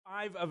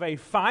5 of a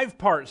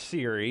 5-part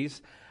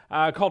series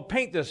called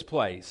Paint This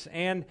Place.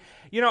 And,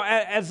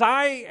 as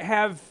I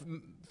have,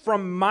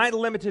 from my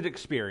limited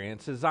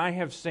experience, as I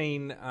have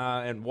seen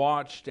and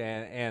watched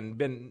and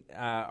been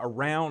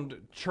around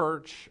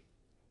church,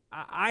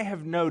 I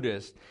have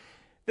noticed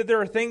that there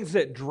are things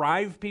that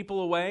drive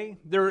people away.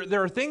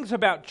 There are things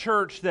about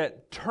church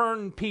that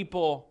turn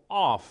people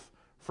off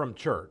from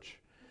church.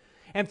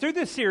 And through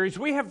this series,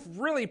 we have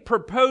really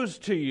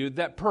proposed to you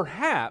that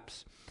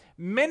perhaps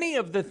many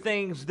of the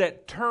things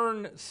that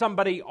turn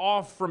somebody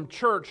off from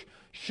church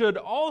should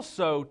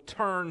also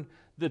turn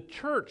the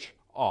church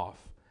off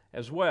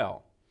as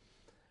well.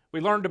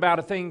 We learned about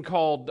a thing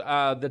called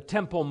the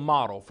temple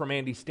model from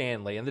Andy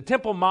Stanley. And the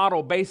temple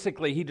model,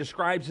 basically, he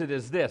describes it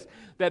as this,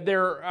 that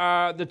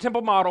the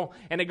temple model,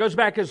 and it goes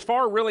back as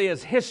far really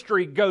as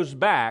history goes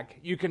back,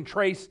 you can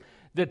trace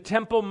the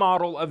temple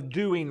model of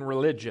doing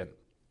religion.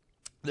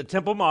 The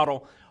temple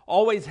model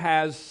always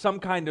has some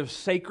kind of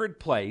sacred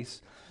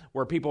place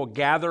where people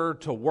gather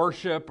to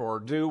worship or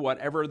do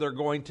whatever they're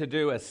going to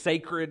do, a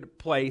sacred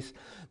place.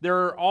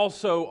 There are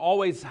also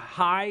always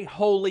high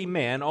holy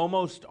men,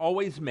 almost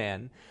always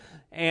men,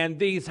 and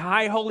these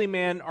high holy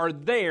men are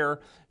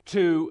there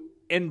to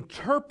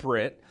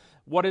interpret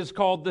what is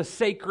called the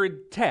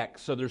sacred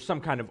text. So there's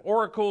some kind of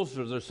oracles,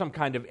 or there's some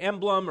kind of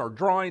emblem or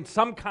drawing,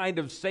 some kind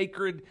of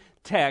sacred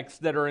texts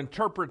that are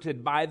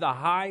interpreted by the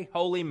high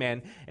holy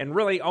men, and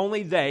really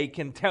only they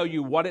can tell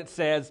you what it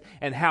says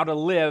and how to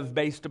live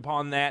based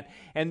upon that.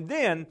 And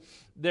then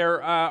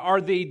there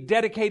are the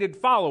dedicated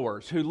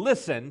followers who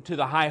listen to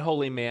the high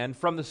holy men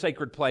from the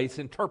sacred place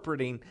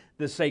interpreting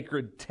the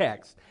sacred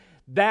text.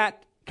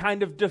 That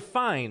kind of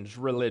defines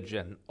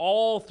religion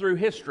all through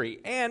history.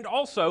 And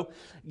also,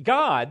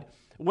 God,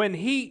 when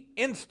He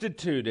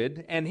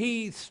instituted and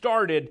He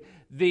started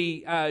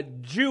the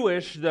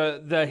Jewish,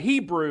 the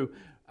Hebrew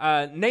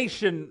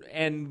nation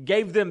and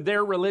gave them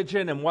their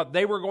religion and what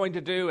they were going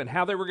to do and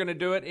how they were going to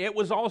do it, it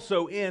was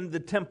also in the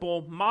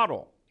temple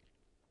model.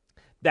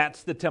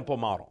 That's the temple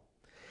model.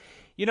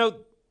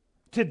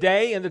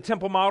 Today in the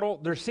temple model,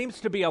 there seems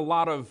to be a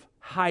lot of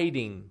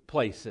hiding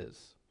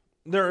places.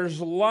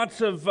 There's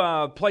lots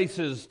of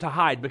places to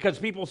hide because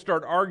people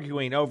start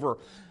arguing over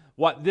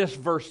what this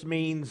verse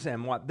means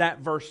and what that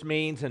verse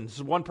means. And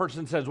so one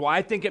person says, well,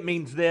 I think it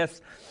means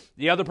this.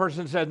 The other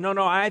person says, no,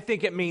 I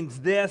think it means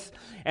this.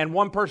 And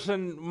one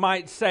person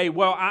might say,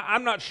 well,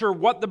 I'm not sure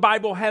what the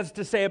Bible has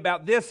to say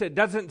about this. It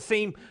doesn't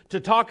seem to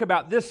talk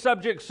about this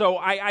subject, so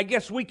I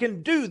guess we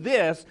can do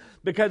this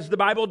because the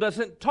Bible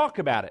doesn't talk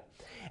about it.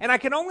 And I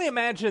can only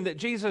imagine that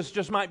Jesus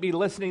just might be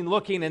listening,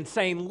 looking, and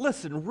saying,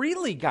 listen,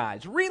 really,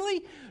 guys,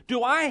 really?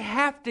 Do I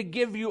have to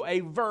give you a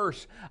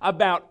verse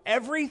about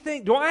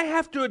everything? Do I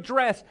have to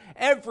address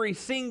every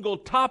single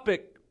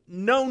topic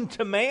known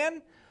to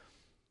man?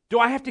 Do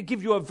I have to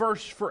give you a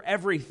verse for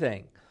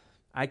everything?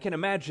 I can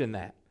imagine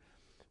that.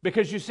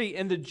 Because you see,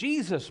 in the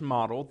Jesus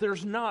model,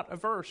 there's not a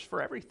verse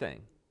for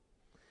everything.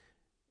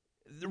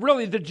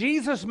 Really, the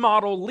Jesus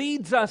model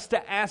leads us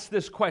to ask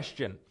this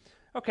question.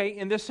 Okay,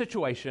 in this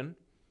situation,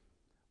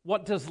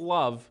 what does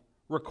love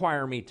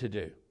require me to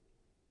do?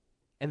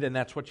 And then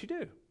that's what you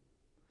do.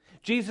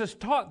 Jesus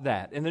taught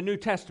that in the New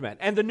Testament,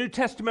 and the New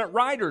Testament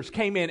writers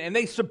came in and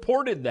they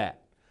supported that.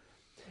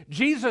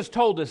 Jesus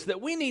told us that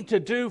we need to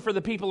do for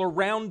the people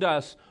around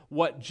us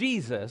what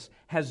Jesus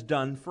has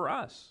done for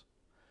us.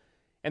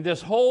 And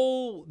this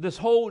whole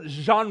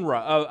genre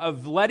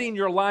of letting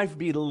your life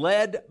be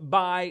led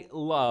by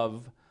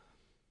love,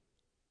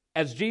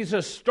 as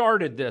Jesus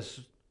started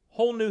this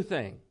whole new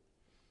thing,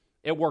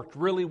 it worked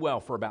really well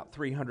for about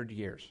 300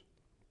 years.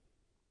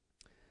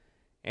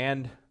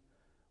 And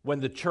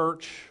when the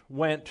church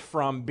went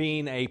from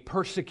being a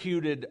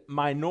persecuted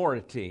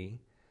minority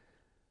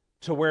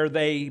to where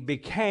they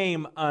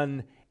became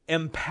an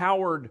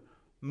empowered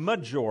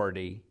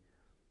majority,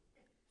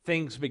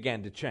 things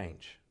began to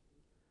change.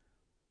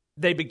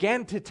 They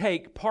began to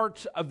take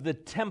parts of the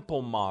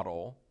temple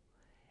model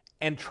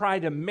and try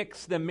to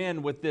mix them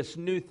in with this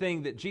new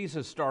thing that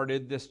Jesus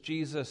started, this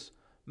Jesus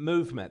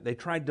movement. They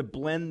tried to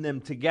blend them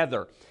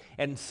together,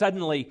 and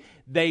suddenly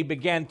they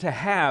began to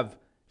have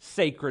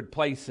sacred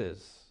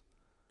places.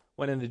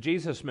 When in the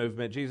Jesus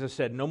movement, Jesus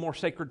said, no more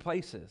sacred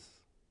places.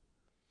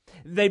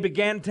 They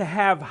began to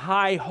have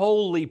high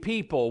holy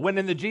people. When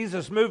in the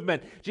Jesus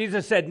movement,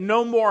 Jesus said,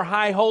 no more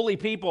high holy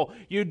people.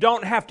 You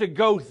don't have to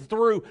go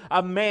through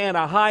a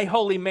high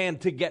holy man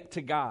to get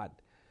to God.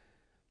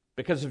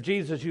 Because of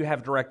Jesus, you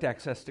have direct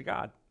access to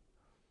God.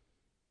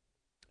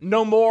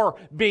 No more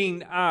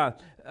being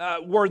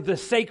were the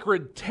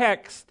sacred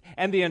text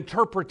and the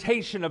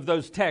interpretation of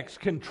those texts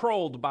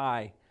controlled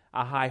by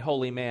a high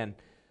holy man.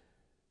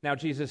 Now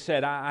Jesus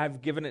said,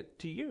 I've given it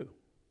to you.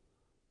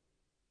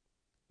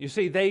 You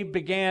see, they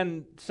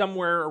began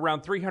somewhere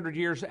around 300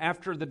 years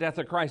after the death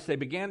of Christ, they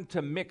began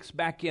to mix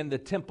back in the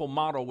temple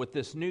model with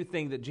this new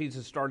thing that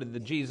Jesus started, the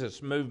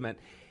Jesus movement.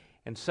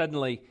 And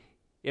suddenly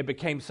it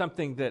became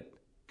something that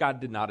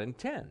God did not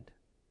intend.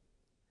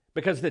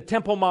 Because the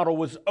temple model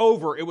was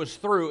over, it was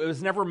through, it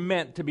was never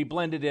meant to be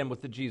blended in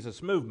with the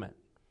Jesus movement.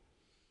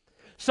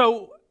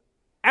 So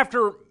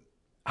after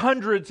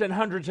hundreds and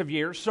hundreds of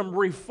years, some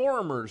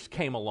reformers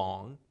came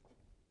along,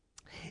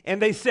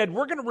 and they said,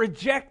 we're going to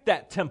reject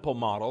that temple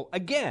model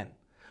again.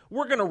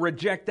 We're going to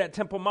reject that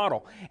temple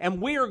model.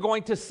 And we are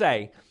going to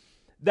say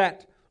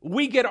that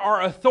we get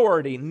our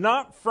authority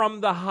not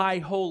from the high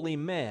holy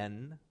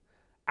men.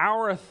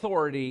 Our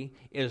authority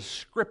is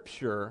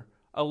Scripture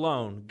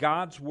alone,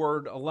 God's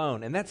Word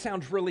alone. And that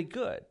sounds really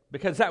good,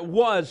 because that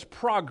was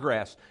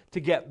progress to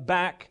get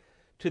back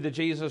to the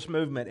Jesus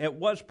movement. It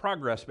was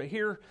progress, but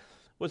here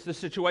was the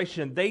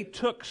situation. They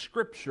took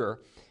Scripture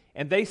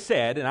and they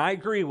said, and I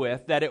agree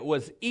with, that it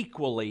was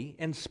equally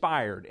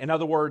inspired. In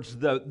other words,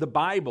 the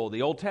Bible,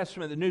 the Old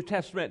Testament, the New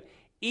Testament,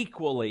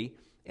 equally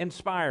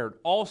inspired.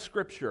 All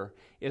Scripture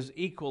is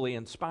equally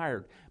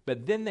inspired.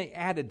 But then they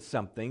added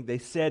something. They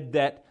said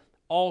that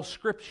all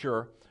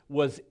Scripture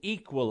was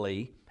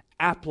equally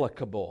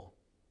applicable,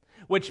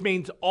 which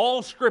means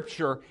all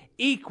Scripture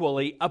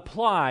equally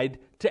applied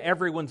to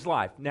everyone's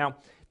life. Now,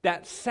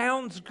 that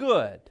sounds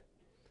good,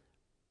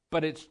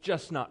 but it's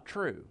just not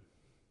true.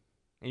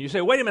 And you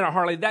say, wait a minute,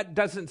 Harley, that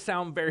doesn't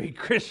sound very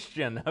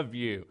Christian of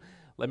you.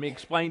 Let me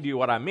explain to you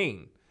what I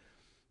mean.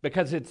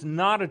 Because it's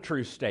not a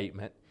true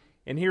statement,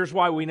 and here's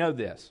why we know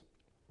this.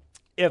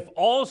 If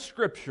all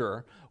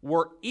Scripture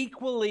were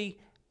equally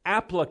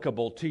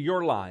applicable to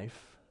your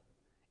life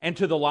and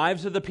to the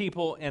lives of the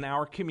people in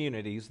our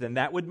communities, then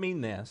that would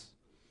mean this.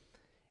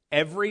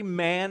 Every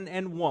man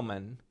and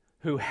woman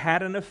who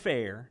had an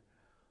affair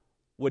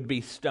would be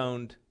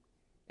stoned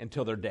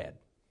until they're dead.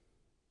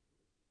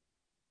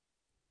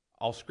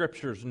 All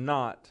Scripture's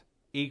not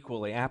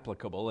equally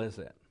applicable, is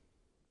it?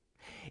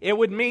 It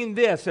would mean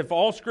this: if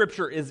all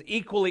Scripture is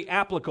equally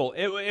applicable,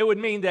 it would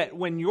mean that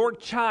when your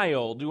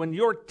child, when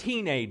your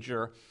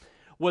teenager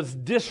was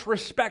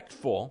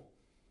disrespectful,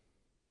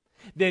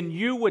 then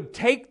you would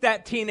take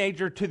that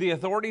teenager to the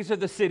authorities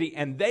of the city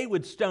and they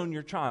would stone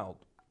your child.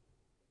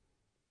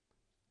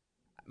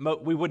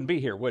 We wouldn't be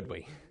here, would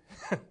we?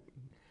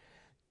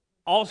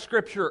 All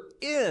Scripture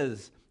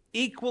is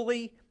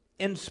equally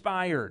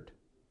inspired,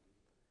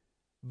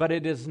 but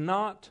it is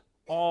not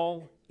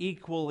all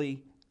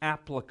equally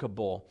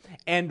applicable.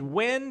 And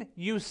when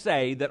you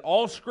say that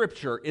all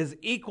Scripture is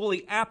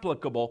equally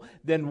applicable,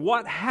 then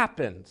what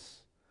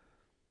happens?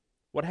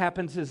 What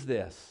happens is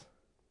this: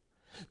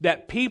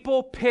 that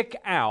people pick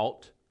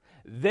out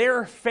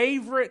their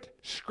favorite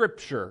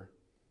Scripture,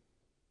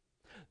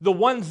 the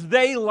ones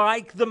they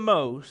like the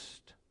most.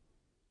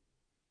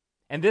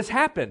 And this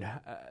happened.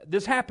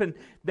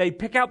 They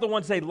pick out the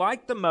ones they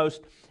like the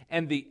most,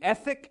 and the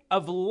ethic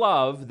of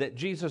love that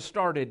Jesus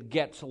started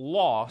gets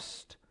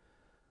lost,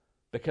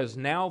 because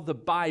now the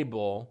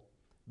Bible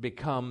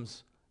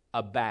becomes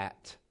a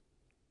bat,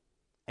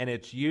 and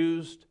it's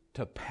used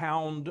to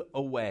pound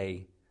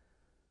away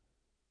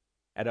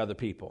at other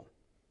people.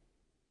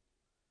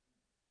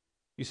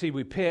 You see,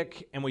 we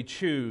pick and we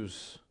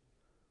choose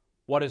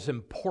what is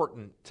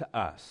important to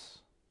us.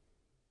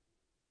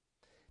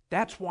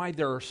 That's why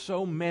there are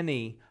so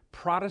many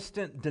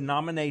Protestant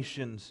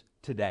denominations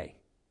today.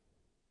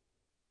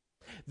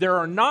 There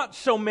are not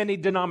so many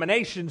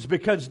denominations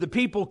because the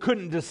people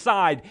couldn't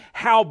decide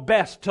how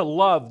best to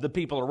love the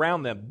people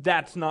around them.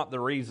 That's not the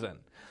reason.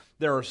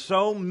 There are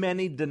so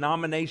many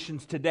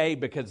denominations today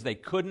because they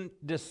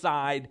couldn't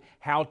decide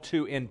how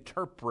to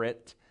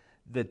interpret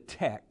the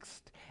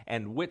text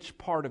and which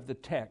part of the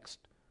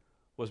text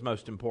was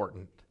most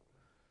important.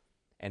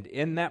 And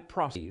in that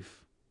process,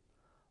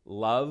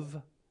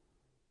 love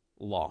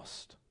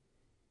lost.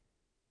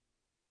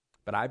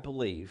 But I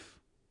believe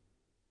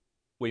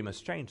we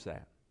must change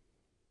that.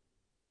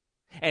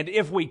 And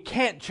if we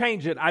can't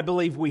change it, I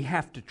believe we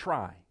have to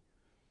try.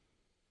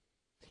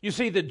 You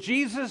see, the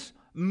Jesus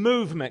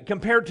movement,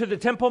 compared to the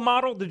temple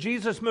model, the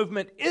Jesus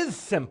movement is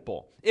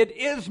simple. It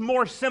is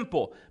more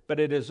simple, but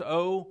it is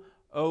so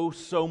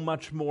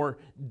much more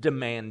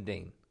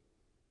demanding.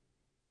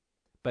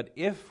 But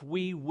if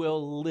we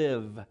will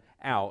live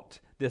out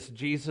this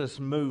Jesus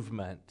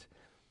movement,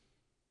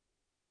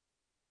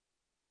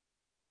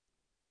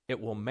 it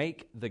will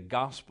make the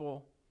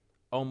gospel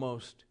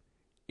almost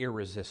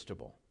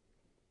irresistible.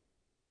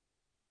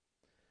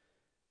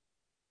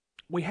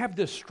 We have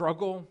this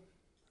struggle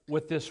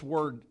with this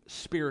word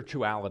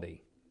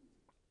spirituality.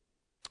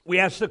 We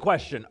ask the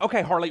question,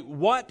 okay, Harley,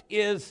 what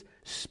is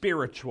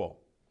spiritual?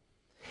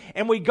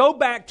 And we go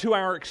back to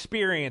our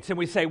experience and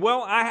we say,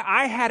 well,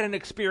 I had an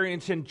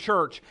experience in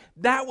church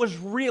that was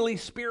really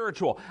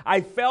spiritual.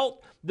 I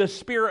felt the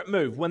Spirit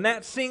move. When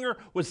that singer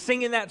was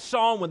singing that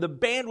song, when the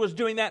band was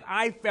doing that,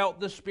 I felt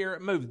the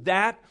Spirit move.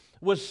 That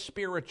was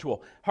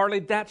spiritual.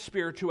 Harley, that's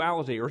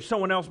spirituality. Or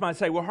someone else might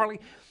say, well,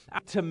 Harley,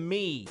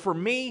 for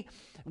me,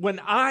 when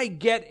I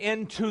get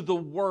into the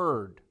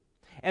Word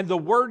and the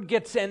Word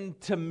gets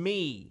into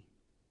me,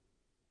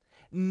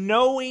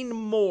 knowing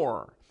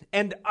more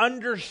and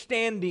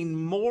understanding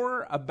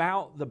more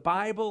about the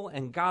Bible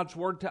and God's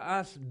Word to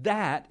us,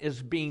 that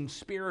is being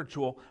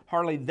spiritual.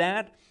 Harley,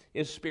 that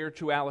is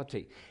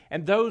spirituality.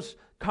 And those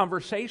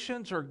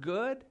conversations are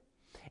good,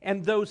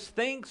 And those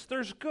things,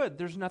 there's good.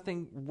 There's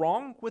nothing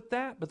wrong with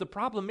that. But the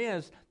problem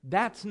is,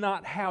 that's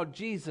not how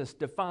Jesus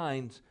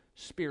defines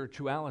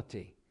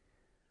spirituality.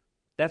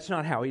 That's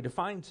not how he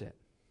defines it.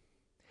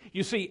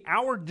 You see,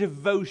 our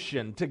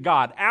devotion to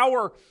God,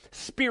 our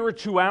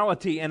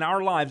spirituality in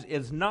our lives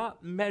is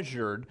not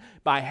measured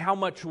by how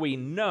much we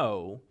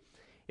know.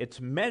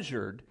 It's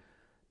measured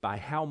by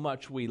how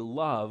much we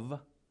love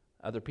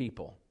other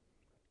people.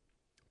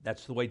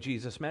 That's the way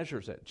Jesus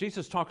measures it.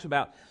 Jesus talks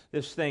about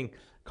this thing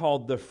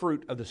called the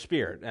fruit of the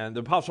Spirit, and the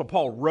Apostle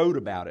Paul wrote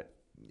about it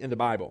in the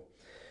Bible.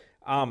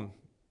 And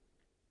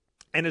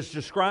it's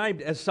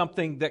described as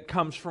something that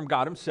comes from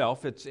God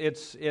himself.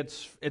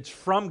 It's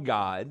from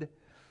God.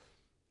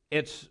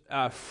 It's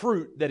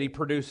fruit that he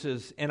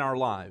produces in our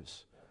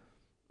lives.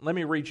 Let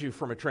me read you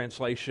from a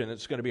translation.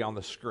 It's going to be on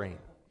the screen.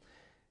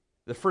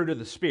 The fruit of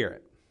the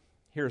Spirit.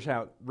 Here's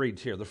how it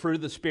reads here. The fruit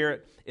of the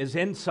Spirit is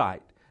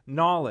insight,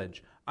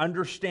 knowledge,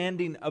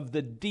 understanding of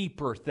the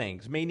deeper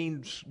things,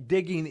 meaning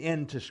digging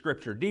into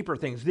Scripture, deeper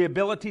things, the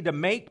ability to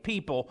make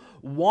people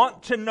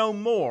want to know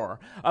more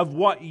of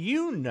what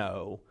you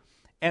know,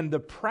 and the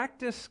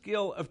practice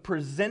skill of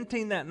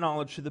presenting that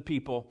knowledge to the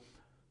people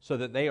so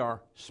that they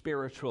are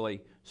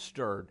spiritually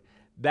stirred.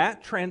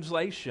 That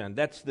translation,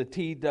 that's the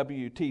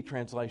TWT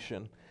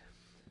translation,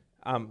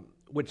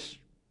 which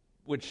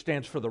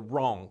stands for the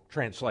wrong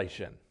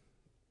translation.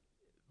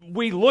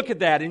 We look at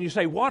that and you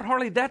say, what,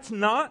 Harley?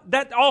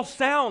 That all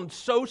sounds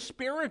so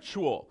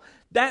spiritual.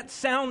 That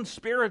sounds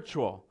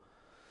spiritual.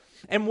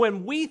 And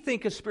when we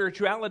think of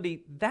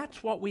spirituality,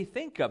 that's what we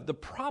think of. The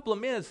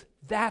problem is,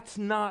 that's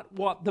not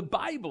what the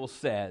Bible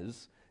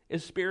says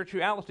is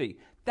spirituality.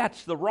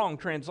 That's the wrong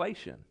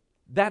translation.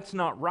 That's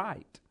not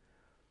right.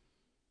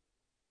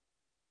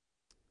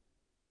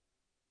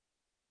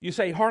 You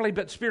say, Harley,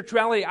 but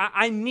spirituality,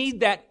 I need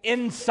that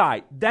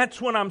insight.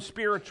 That's when I'm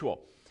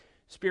spiritual.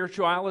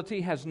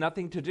 Spirituality has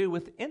nothing to do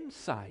with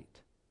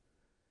insight.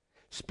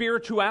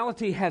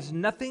 Spirituality has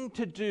nothing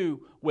to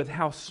do with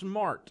how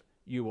smart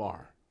you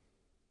are.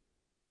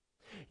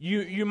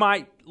 You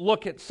might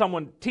look at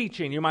someone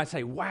teaching, you might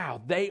say,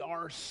 wow, they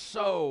are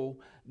so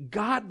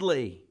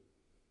godly.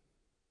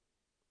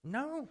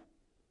 No.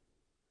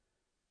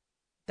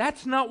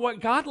 That's not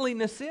what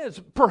godliness is.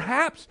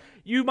 Perhaps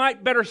you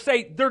might better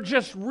say they're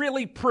just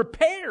really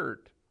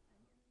prepared.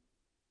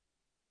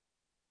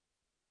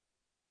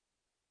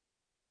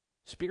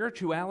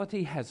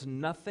 Spirituality has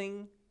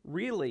nothing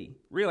really,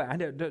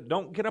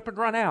 don't get up and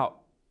run out.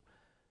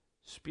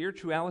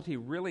 Spirituality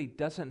really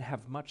doesn't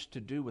have much to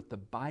do with the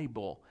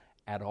Bible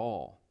at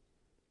all.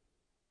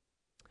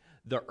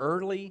 The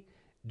early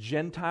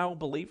Gentile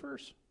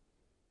believers,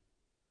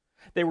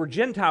 they were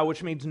Gentile,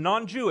 which means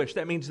non-Jewish.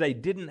 That means they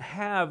didn't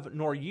have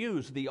nor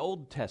use the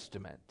Old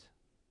Testament.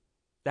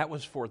 That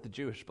was for the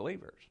Jewish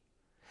believers.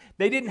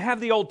 They didn't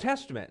have the Old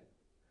Testament.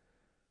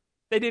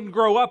 They didn't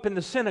grow up in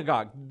the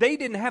synagogue. They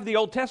didn't have the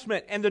Old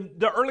Testament. And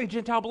the early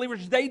Gentile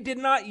believers, they did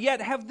not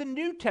yet have the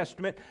New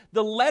Testament.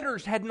 The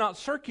letters had not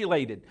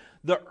circulated.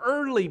 The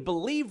early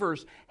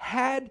believers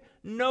had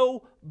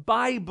no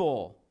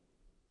Bible.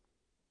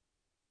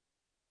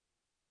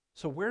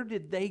 So where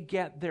did they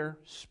get their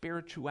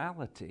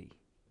spirituality?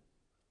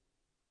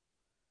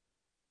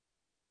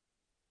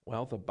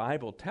 Well, the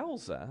Bible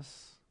tells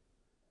us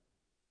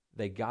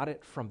they got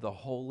it from the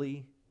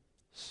Holy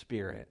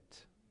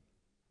Spirit.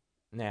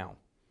 Now,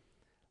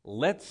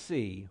 let's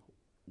see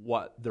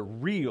what the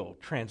real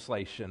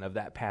translation of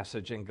that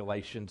passage in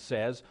Galatians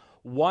says.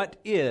 What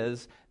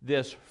is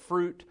this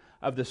fruit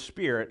of the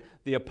Spirit?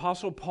 The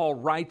Apostle Paul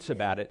writes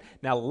about it.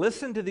 Now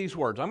listen to these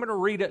words. I'm going to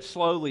read it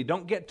slowly.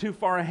 Don't get too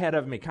far ahead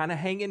of me. Kind of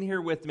hang in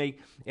here with me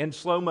in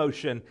slow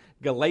motion.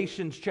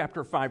 Galatians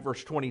chapter 5,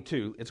 verse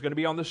 22. It's going to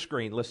be on the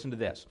screen. Listen to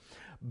this.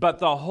 But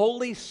the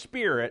Holy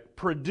Spirit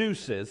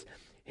produces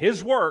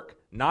His work,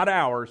 not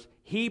ours.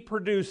 He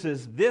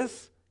produces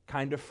this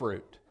kind of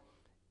fruit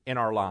in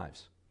our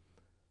lives.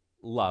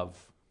 Love.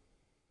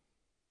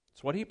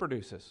 It's what He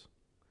produces.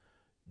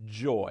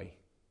 Joy.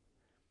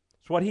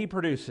 It's what He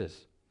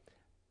produces.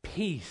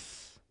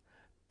 Peace,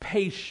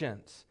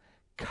 patience,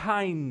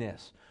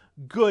 kindness,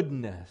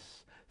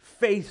 goodness,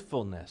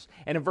 faithfulness.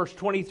 And in verse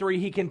 23,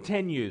 he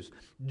continues,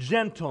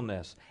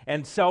 gentleness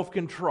and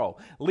self-control.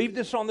 Leave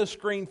this on the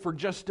screen for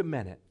just a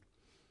minute.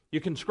 You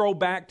can scroll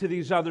back to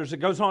these others. It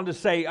goes on to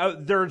say,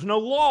 there's no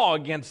law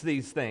against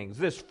these things,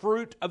 this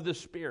fruit of the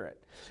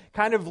Spirit.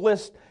 Kind of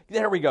list,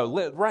 there we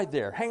go, right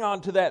there. Hang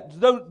on to that.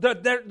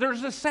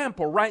 There's a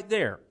sample right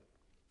there.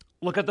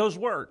 Look at those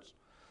words.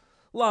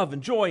 Love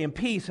and joy and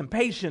peace and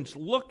patience.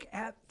 Look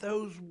at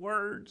those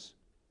words.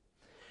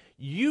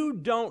 You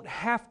don't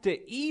have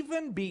to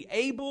even be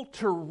able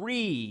to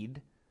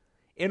read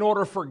in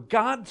order for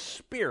God's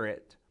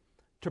Spirit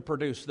to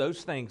produce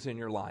those things in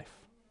your life.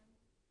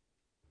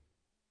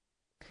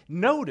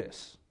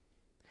 Notice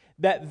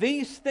that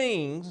these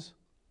things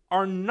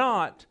are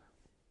not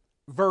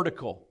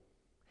vertical.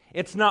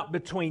 It's not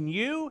between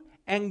you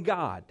and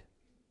God.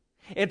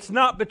 It's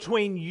not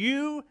between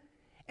you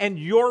and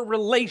your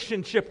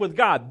relationship with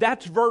God.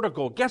 That's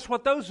vertical. Guess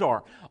what those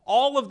are?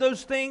 All of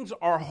those things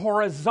are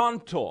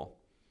horizontal.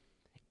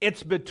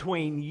 It's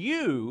between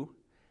you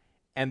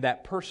and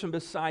that person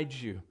beside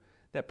you,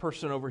 that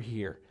person over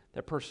here,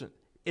 that person.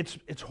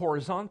 It's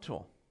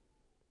horizontal.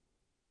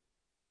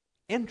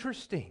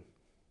 Interesting.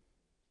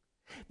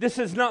 This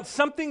is not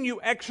something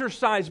you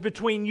exercise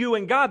between you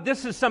and God.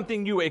 This is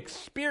something you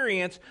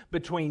experience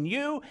between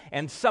you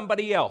and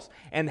somebody else.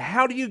 And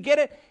how do you get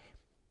it?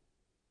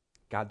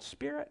 God's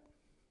Spirit.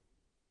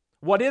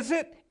 What is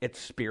it? It's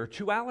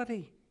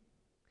spirituality.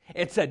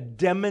 It's a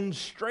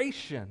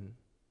demonstration.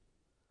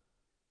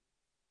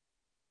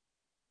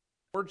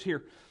 Words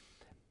here.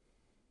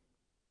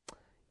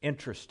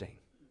 Interesting.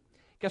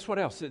 Guess what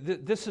else?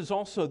 This is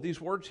also,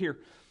 these words here,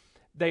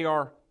 they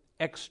are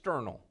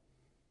external.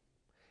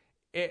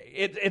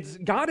 It's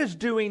God is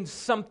doing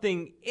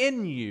something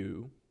in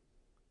you,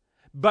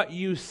 but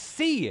you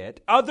see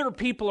it, other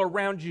people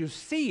around you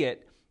see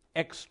it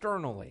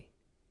externally.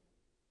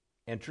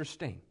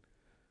 Interesting.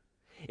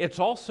 It's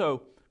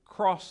also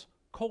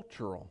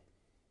cross-cultural.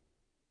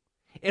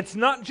 It's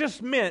not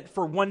just meant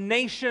for one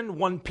nation,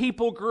 one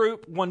people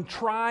group, one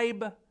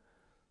tribe.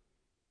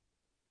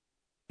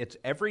 It's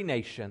every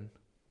nation,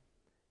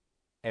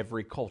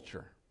 every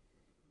culture.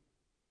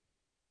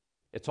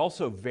 It's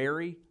also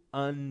very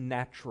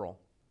unnatural.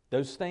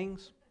 Those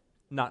things,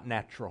 not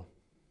natural.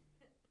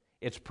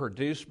 It's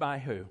produced by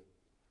who?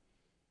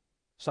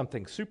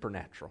 Something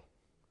supernatural.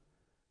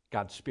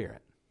 God's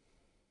Spirit.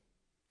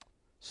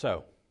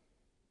 So,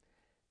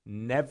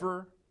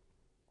 never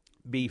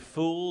be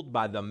fooled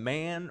by the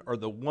man or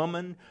the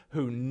woman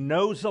who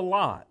knows a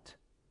lot,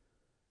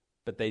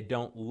 but they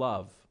don't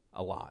love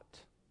a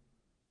lot.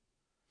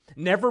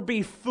 Never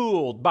be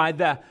fooled by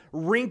the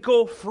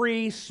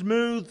wrinkle-free,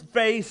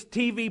 smooth-faced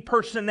TV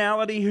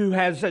personality who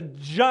has a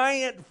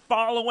giant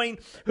following,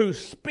 who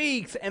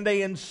speaks and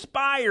they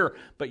inspire,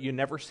 but you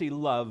never see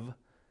love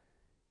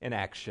in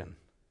action.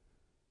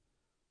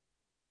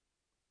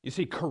 You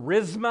see,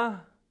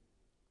 charisma,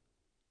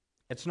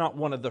 it's not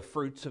one of the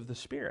fruits of the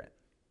Spirit.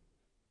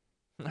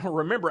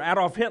 Remember,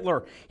 Adolf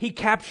Hitler, he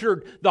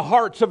captured the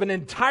hearts of an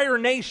entire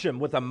nation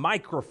with a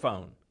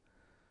microphone.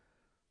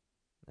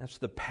 That's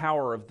the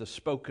power of the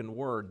spoken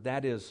word.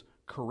 That is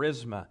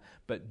charisma.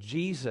 But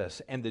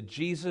Jesus and the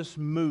Jesus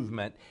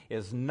movement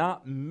is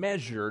not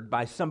measured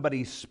by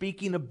somebody's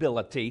speaking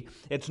ability.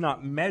 It's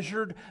not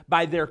measured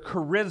by their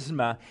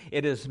charisma.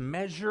 It is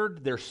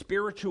measured, their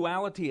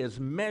spirituality is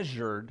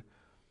measured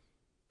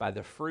by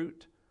the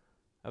fruit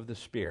of the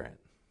Spirit.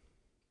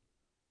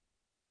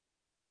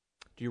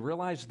 Do you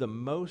realize the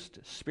most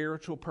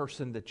spiritual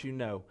person that you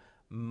know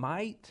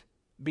might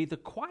be the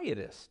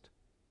quietest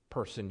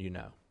person you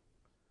know?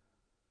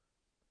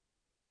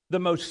 The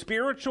most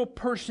spiritual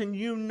person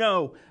you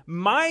know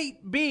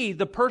might be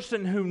the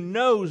person who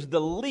knows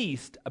the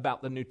least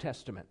about the New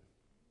Testament.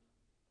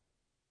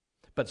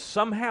 But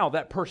somehow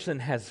that person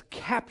has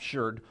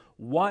captured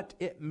what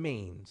it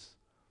means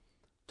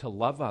to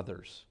love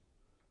others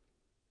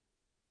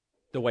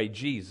the way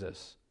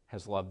Jesus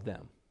has loved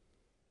them.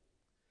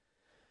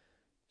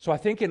 So I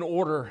think in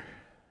order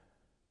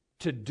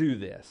to do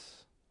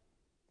this,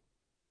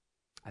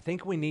 I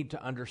think we need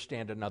to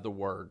understand another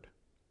word.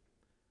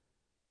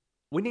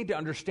 We need to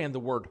understand the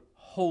word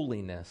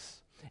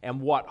holiness and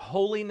what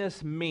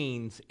holiness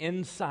means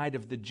inside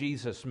of the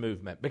Jesus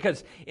movement.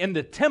 Because in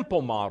the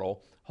temple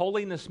model,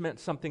 holiness meant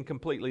something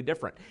completely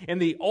different. In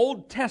the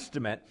Old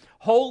Testament,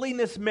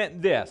 holiness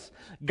meant this.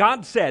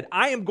 God said,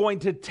 I am going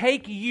to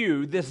take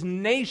you, this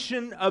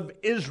nation of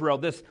Israel,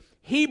 this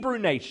Hebrew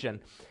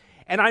nation,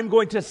 and I'm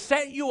going to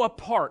set you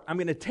apart. I'm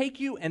going to take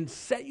you and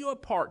set you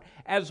apart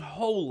as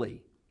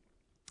holy.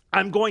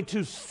 I'm going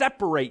to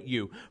separate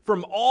you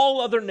from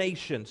all other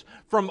nations,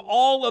 from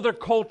all other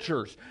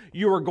cultures.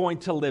 You are going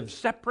to live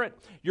separate.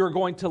 You're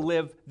going to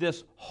live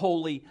this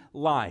holy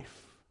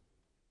life.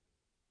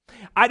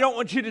 I don't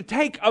want you to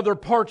take other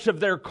parts of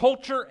their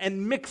culture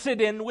and mix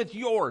it in with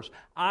yours.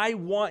 I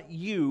want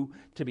you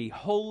to be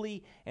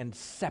holy and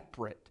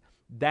separate.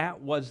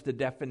 That was the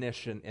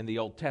definition in the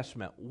Old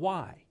Testament.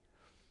 Why?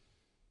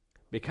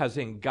 Because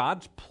in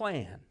God's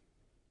plan,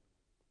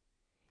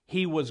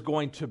 He was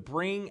going to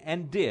bring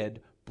and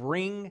did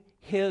bring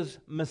His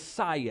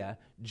Messiah,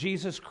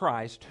 Jesus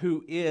Christ,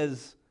 who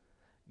is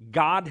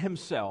God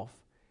Himself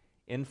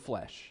in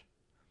flesh.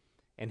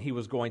 And He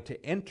was going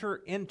to enter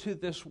into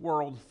this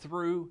world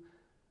through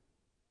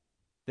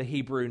the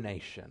Hebrew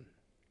nation.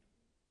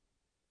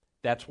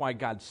 That's why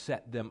God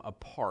set them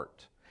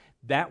apart.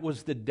 That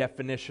was the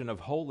definition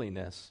of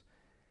holiness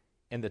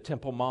in the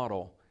temple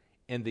model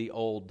in the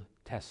Old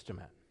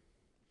Testament.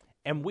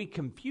 And we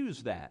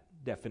confuse that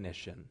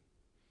definition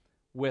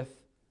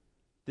with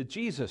the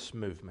Jesus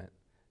movement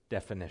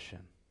definition.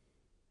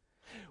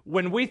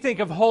 When we think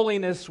of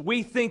holiness,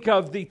 we think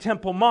of the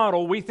temple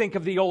model, we think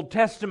of the Old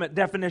Testament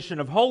definition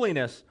of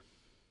holiness.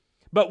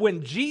 But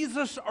when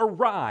Jesus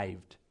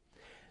arrived,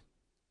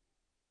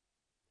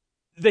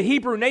 the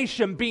Hebrew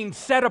nation being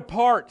set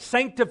apart,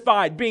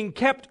 sanctified, being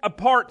kept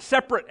apart,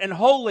 separate and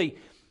holy,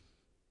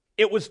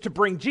 It was to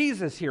bring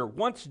Jesus here.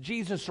 Once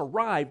Jesus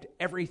arrived,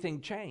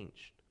 everything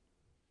changed.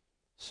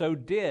 So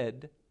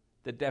did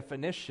the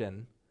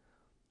definition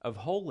of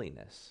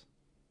holiness.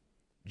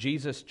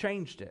 Jesus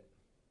changed it.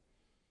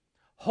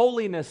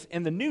 Holiness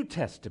in the New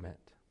Testament.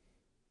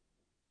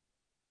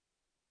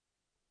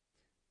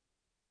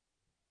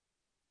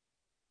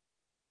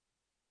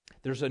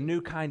 There's a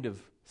new kind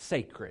of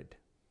sacred.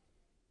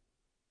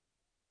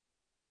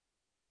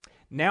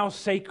 Now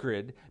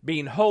sacred,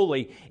 being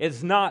holy,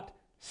 is not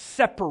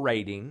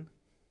separating.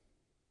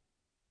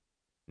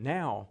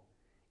 Now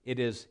it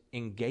is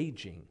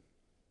engaging.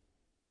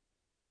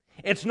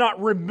 It's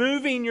not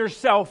removing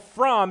yourself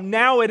from.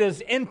 Now it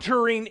is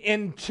entering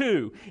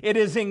into. It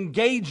is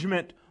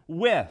engagement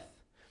with.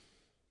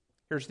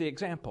 Here's the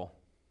example.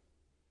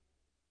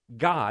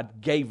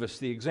 God gave us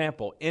the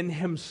example. In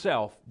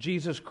Himself,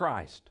 Jesus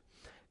Christ,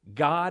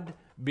 God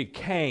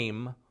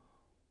became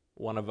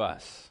one of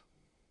us.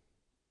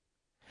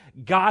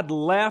 God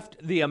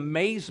left the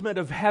amazement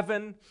of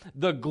heaven,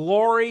 the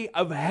glory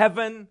of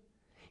heaven.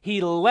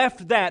 He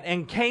left that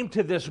and came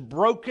to this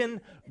broken,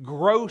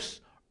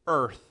 gross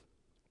earth.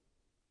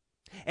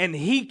 And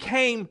He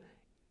came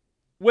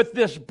with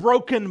this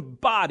broken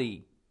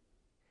body.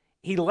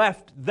 He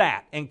left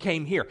that and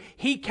came here.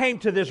 He came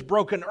to this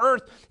broken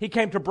earth. He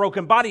came to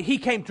broken body. He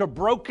came to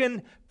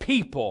broken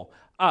people,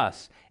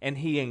 us. And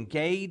He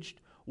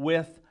engaged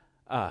with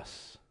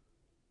us.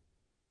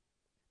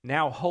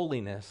 Now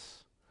holiness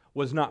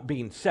was not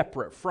being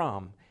separate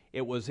from,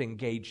 it was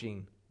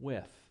engaging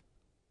with.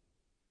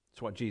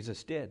 That's what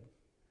Jesus did.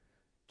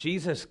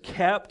 Jesus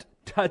kept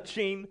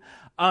touching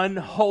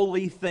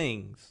unholy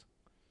things.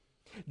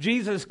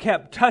 Jesus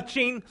kept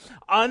touching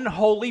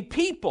unholy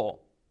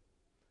people,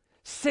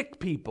 sick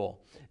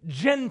people,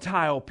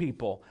 Gentile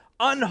people,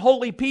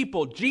 unholy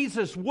people.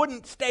 Jesus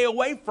wouldn't stay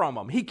away from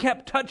them. He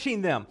kept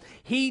touching them.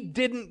 He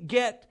didn't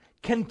get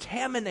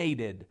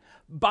contaminated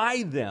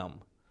by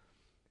them.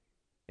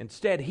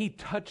 Instead, He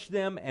touched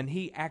them and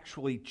He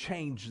actually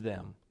changed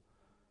them.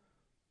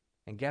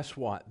 And guess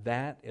what?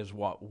 That is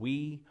what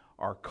we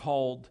are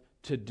called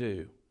to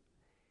do.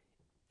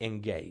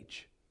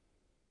 Engage.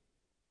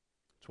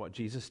 That's what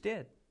Jesus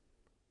did.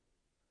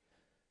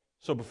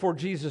 So before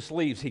Jesus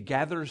leaves, He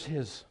gathers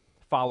His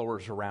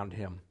followers around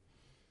Him.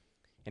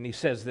 And He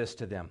says this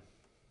to them.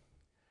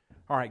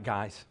 All right,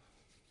 guys.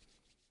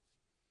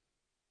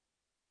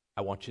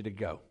 I want you to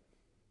go.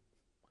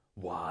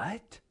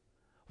 What?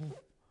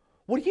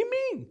 What do you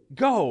mean,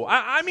 go?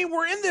 I mean,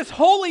 we're in this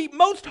holy,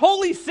 most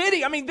holy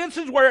city. I mean, this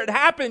is where it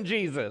happened,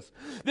 Jesus.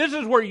 This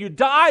is where you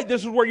died.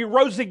 This is where you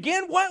rose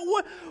again.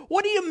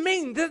 What do you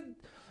mean?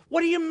 What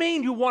do you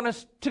mean you want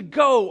us to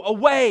go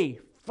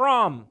away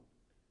from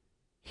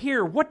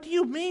here? What do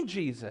you mean,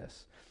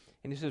 Jesus?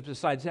 And He says,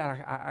 besides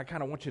that, I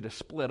kind of want you to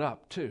split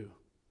up too.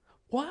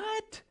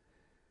 What?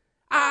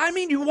 I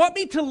mean, you want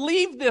me to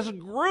leave this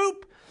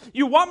group?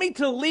 You want me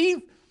to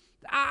leave?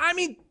 I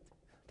mean,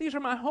 these are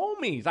my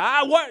homies.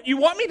 You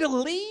want me to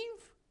leave?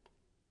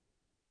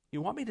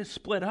 You want me to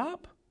split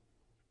up?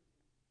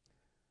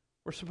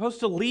 We're supposed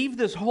to leave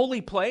this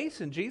holy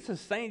place? And Jesus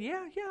is saying,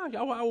 yeah,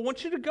 I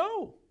want you to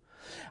go.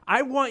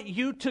 I want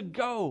you to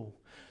go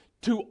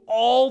to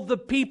all the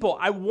people.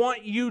 I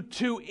want you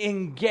to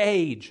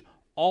engage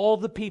all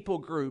the people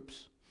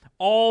groups,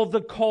 all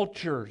the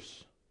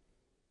cultures.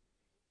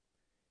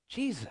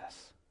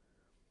 Jesus,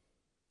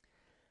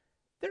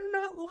 they're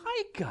not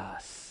like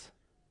us.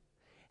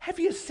 Have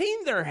you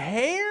seen their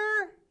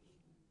hair?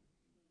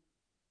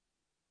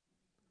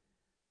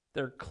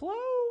 Their clothes?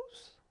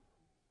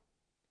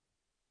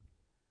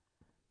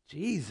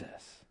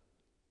 Jesus.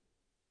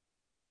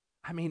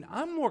 I mean,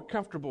 I'm more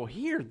comfortable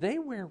here. They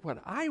wear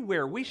what I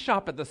wear. We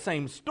shop at the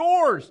same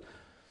stores.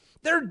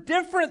 They're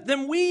different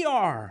than we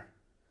are.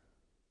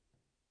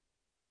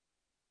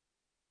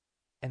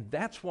 And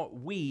that's what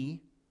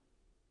we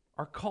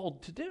are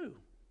called to do.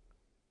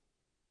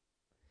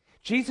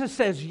 Jesus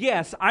says,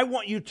 yes, I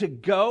want you to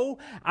go.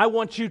 I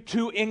want you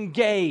to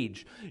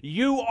engage.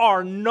 You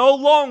are no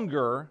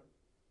longer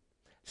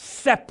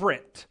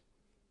separate.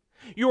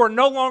 You are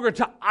no longer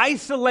to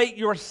isolate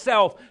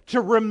yourself, to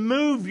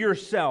remove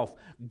yourself.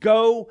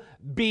 Go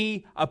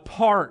be a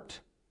part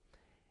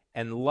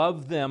and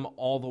love them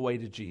all the way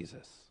to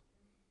Jesus.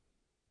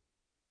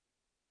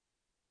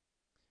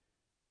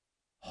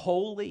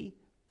 Holy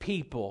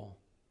people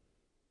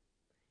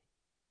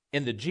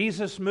in the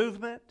Jesus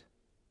movement,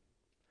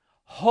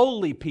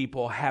 holy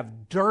people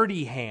have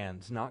dirty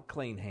hands, not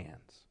clean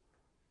hands.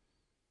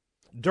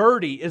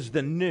 Dirty is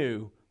the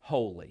new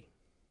holy.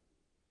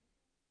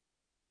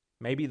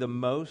 Maybe the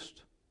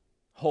most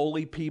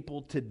holy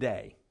people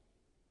today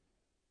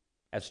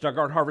at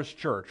Stuttgart Harvest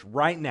Church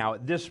right now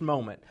at this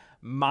moment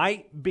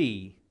might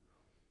be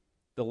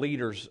the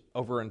leaders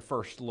over in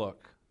First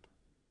Look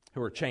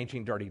who are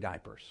changing dirty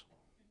diapers.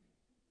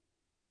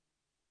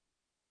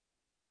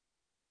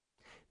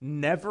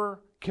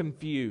 Never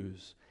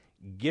confuse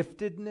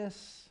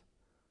giftedness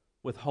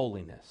with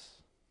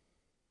holiness.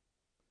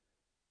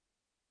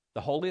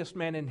 The holiest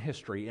man in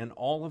history, in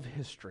all of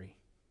history,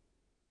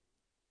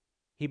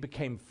 He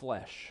became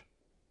flesh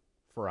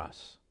for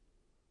us.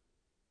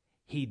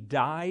 He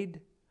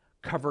died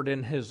covered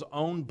in His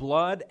own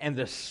blood and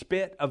the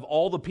spit of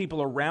all the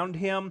people around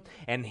Him,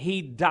 and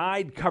He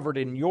died covered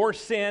in your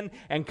sin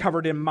and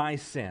covered in my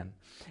sin.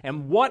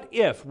 And what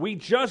if we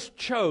just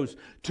chose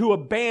to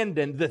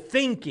abandon the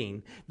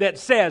thinking that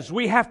says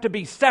we have to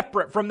be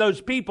separate from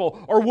those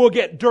people or we'll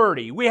get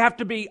dirty? We have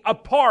to be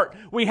apart.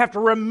 We have to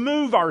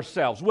remove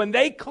ourselves. When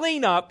they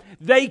clean up,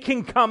 they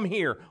can come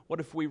here. What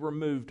if we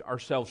removed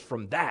ourselves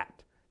from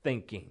that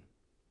thinking?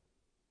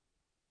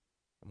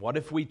 What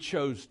if we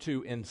chose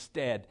to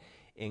instead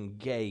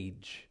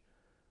engage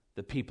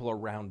the people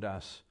around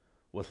us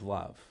with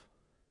love?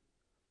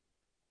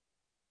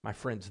 My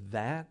friends,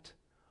 that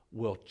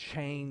will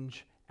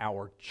change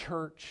our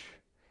church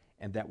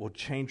and that will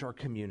change our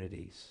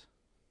communities.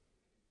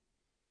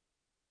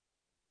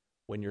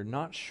 When you're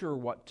not sure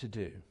what to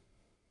do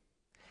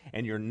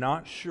and you're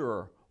not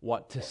sure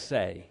what to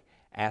say,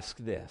 ask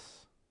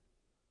this: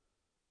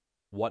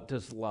 what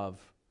does love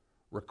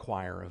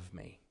require of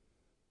me?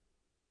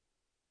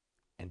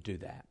 And do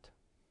that.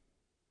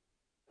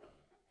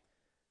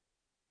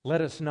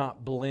 Let us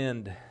not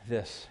blend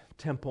this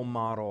temple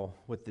model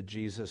with the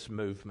Jesus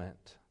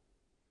movement.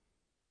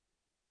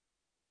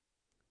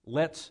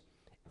 Let's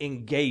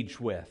engage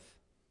with,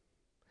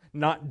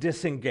 not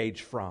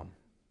disengage from.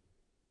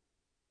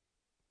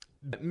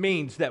 It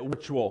means that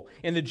ritual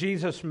in the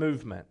Jesus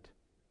movement,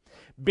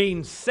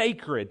 being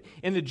sacred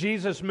in the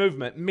Jesus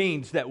movement,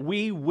 means that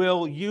we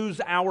will use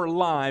our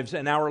lives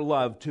and our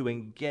love to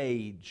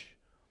engage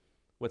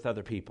with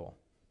other people.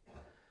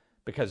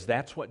 Because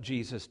that's what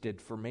Jesus did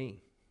for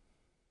me.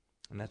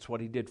 And that's what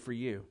He did for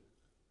you.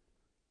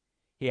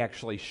 He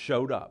actually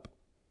showed up.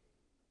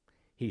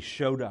 He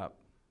showed up.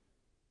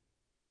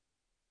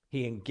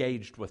 He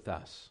engaged with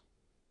us.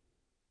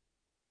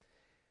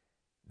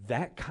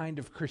 That kind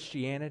of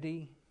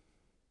Christianity,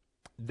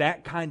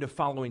 that kind of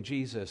following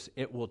Jesus,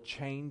 it will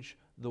change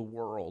the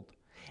world.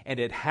 And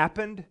it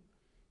happened,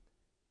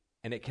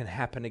 and it can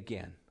happen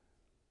again.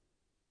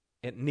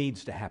 It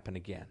needs to happen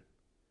again.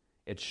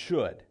 It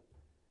should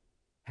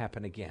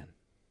happen again.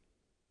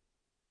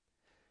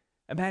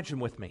 Imagine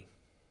with me,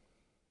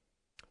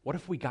 what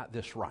if we got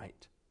this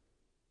right?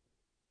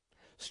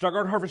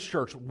 Stuttgart Harvest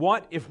Church,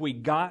 what if we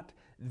got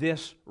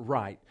this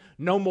right?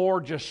 No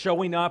more just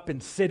showing up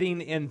and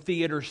sitting in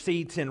theater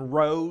seats in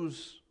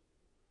rows.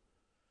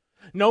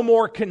 No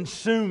more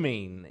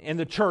consuming in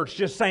the church,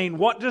 just saying,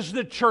 what does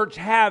the church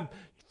have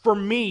for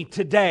me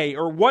today?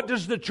 Or what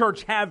does the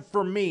church have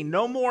for me?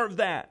 No more of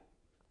that.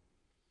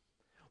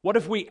 What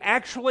if we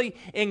actually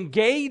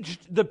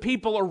engaged the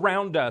people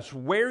around us,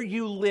 where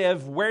you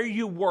live, where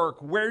you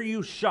work, where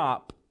you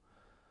shop?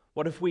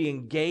 What if we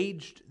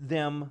engaged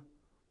them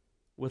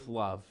with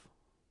love?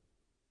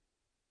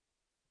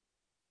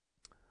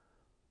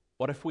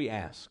 What if we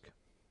ask,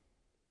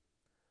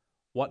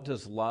 what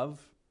does love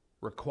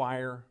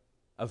require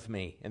of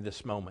me in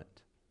this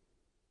moment?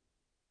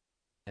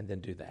 And then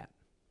do that.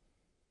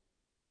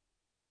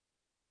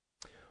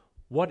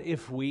 What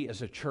if we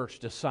as a church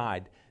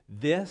decide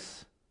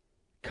this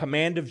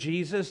command of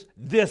Jesus,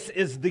 this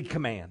is the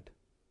command.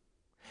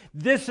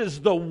 This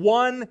is the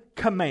one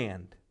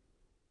command.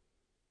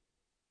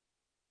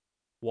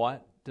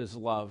 What does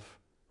love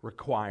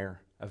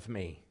require of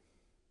me?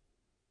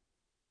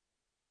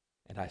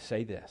 And I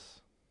say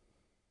this: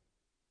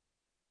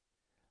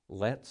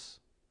 let's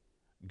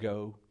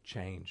go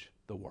change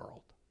the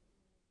world.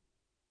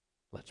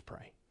 Let's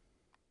pray.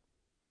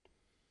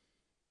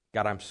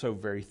 God, I'm so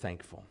very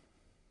thankful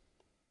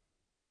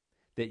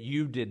that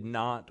you did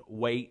not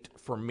wait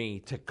for me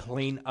to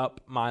clean up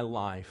my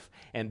life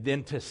and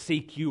then to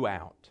seek you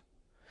out.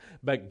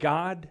 But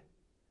God,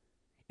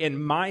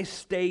 in my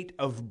state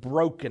of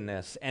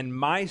brokenness and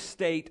my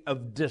state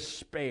of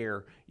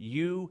despair,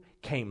 you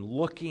came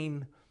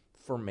looking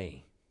for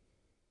me.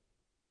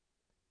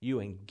 You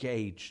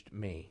engaged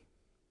me.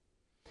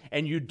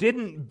 And you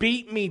didn't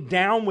beat me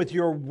down with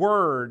your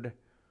word.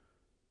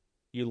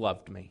 You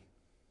loved me.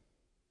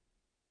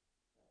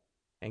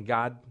 And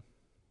God,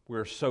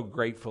 we're so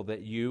grateful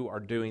that you are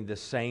doing the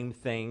same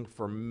thing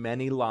for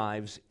many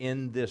lives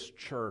in this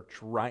church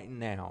right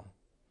now.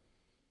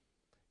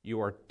 You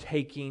are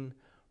taking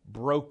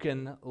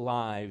broken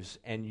lives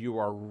and you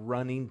are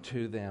running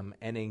to them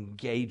and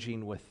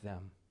engaging with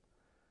them.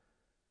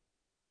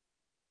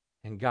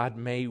 And God,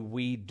 may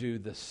we do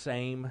the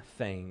same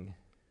thing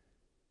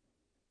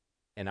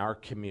in our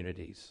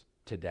communities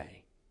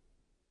today.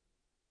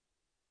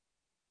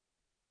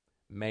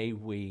 May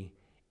we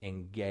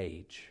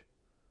engage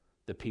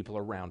the people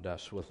around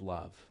us with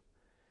love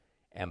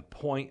and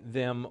point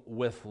them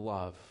with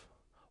love,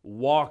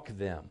 walk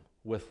them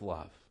with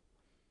love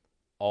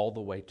all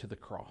the way to the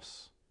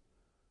cross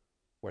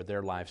where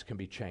their lives can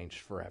be changed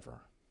forever.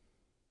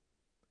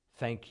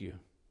 Thank you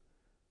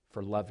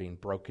for loving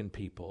broken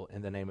people.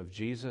 In the name of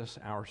Jesus,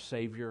 our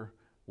Savior,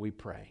 we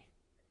pray.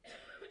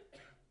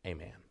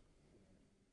 Amen.